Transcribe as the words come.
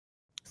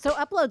So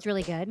Upload's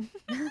really good.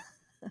 I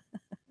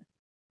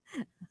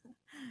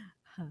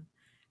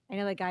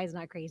know that guy's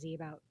not crazy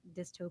about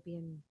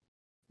dystopian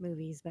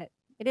movies, but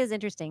it is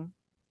interesting.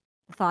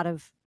 The thought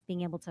of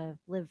being able to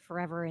live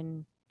forever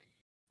in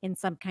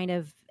some kind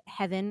of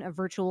heaven, a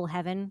virtual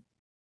heaven.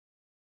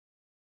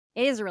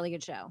 It is a really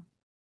good show.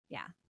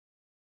 Yeah.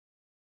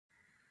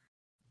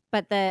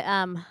 But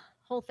the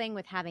whole thing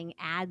with having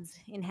ads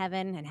in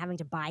heaven and having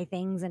to buy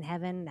things in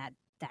heaven, that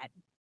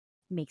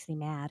makes me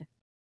mad.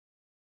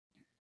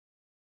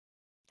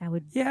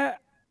 Yeah,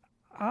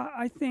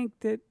 I think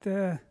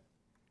that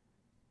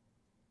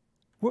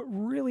what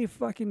really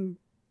fucking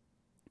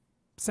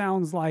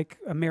sounds like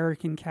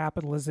American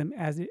capitalism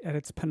at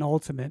its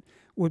penultimate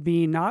would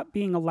be not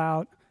being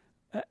allowed,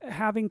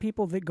 having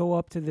people that go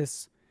up to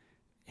this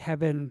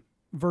heaven,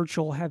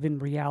 virtual heaven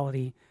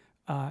reality,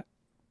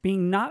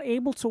 being not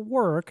able to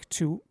work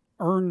to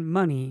earn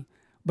money,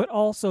 but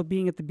also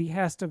being at the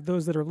behest of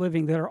those that are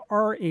living that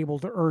are able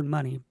to earn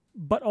money,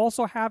 but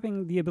also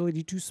having the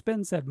ability to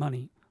spend said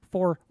money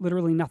for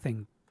literally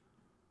nothing.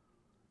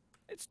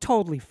 It's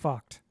totally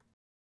fucked.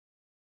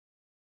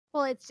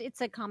 Well, it's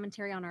a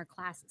commentary on our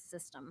class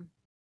system.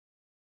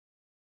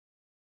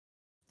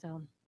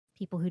 So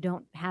people who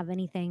don't have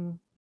anything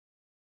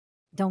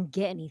don't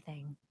get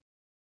anything.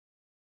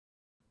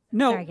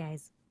 No, sorry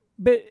guys,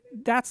 but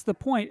that's the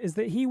point. Is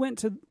that he went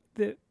to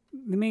the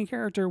main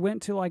character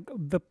went to like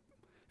the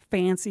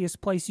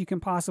fanciest place you can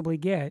possibly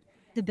get,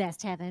 the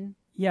best heaven.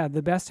 Yeah,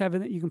 the best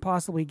heaven that you can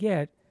possibly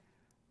get.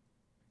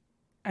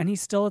 And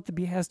he's still at the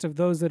behest of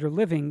those that are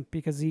living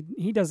because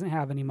he doesn't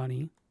have any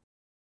money.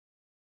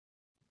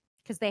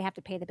 Because they have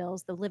to pay the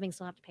bills. The living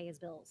still have to pay his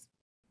bills.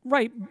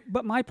 Right,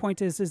 but my point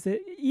is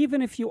that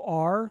even if you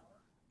are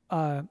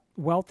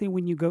wealthy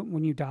when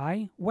you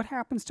die, what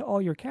happens to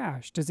all your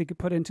cash? Does it get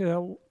put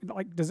into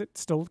does it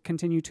still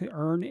continue to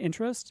earn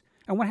interest?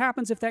 And what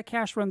happens if that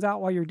cash runs out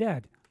while you're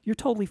dead? You're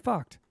totally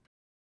fucked.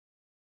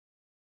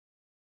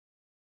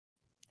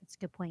 That's a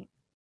good point.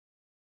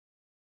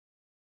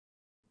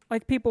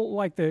 Like people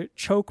like the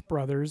Choke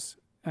brothers,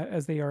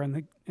 as they are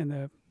in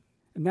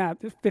that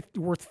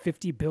worth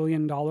 $50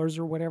 billion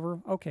or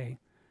whatever. Okay,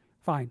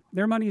 fine.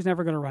 Their money is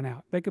never going to run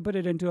out. They could put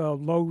it into a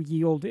low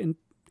yield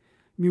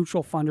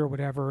mutual fund or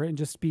whatever and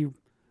just be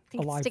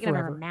alive stick it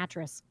forever. On a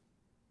mattress.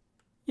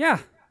 Yeah,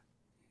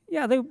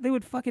 they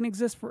would fucking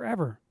exist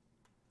forever.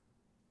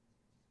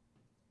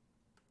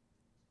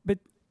 But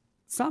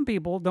some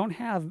people don't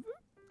have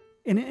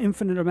an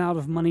infinite amount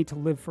of money to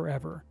live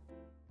forever.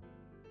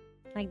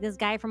 Like this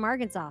guy from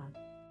Arkansas.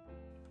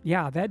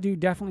 Yeah, that dude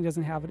definitely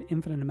doesn't have an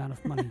infinite amount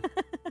of money.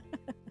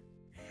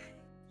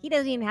 He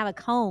doesn't even have a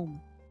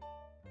comb.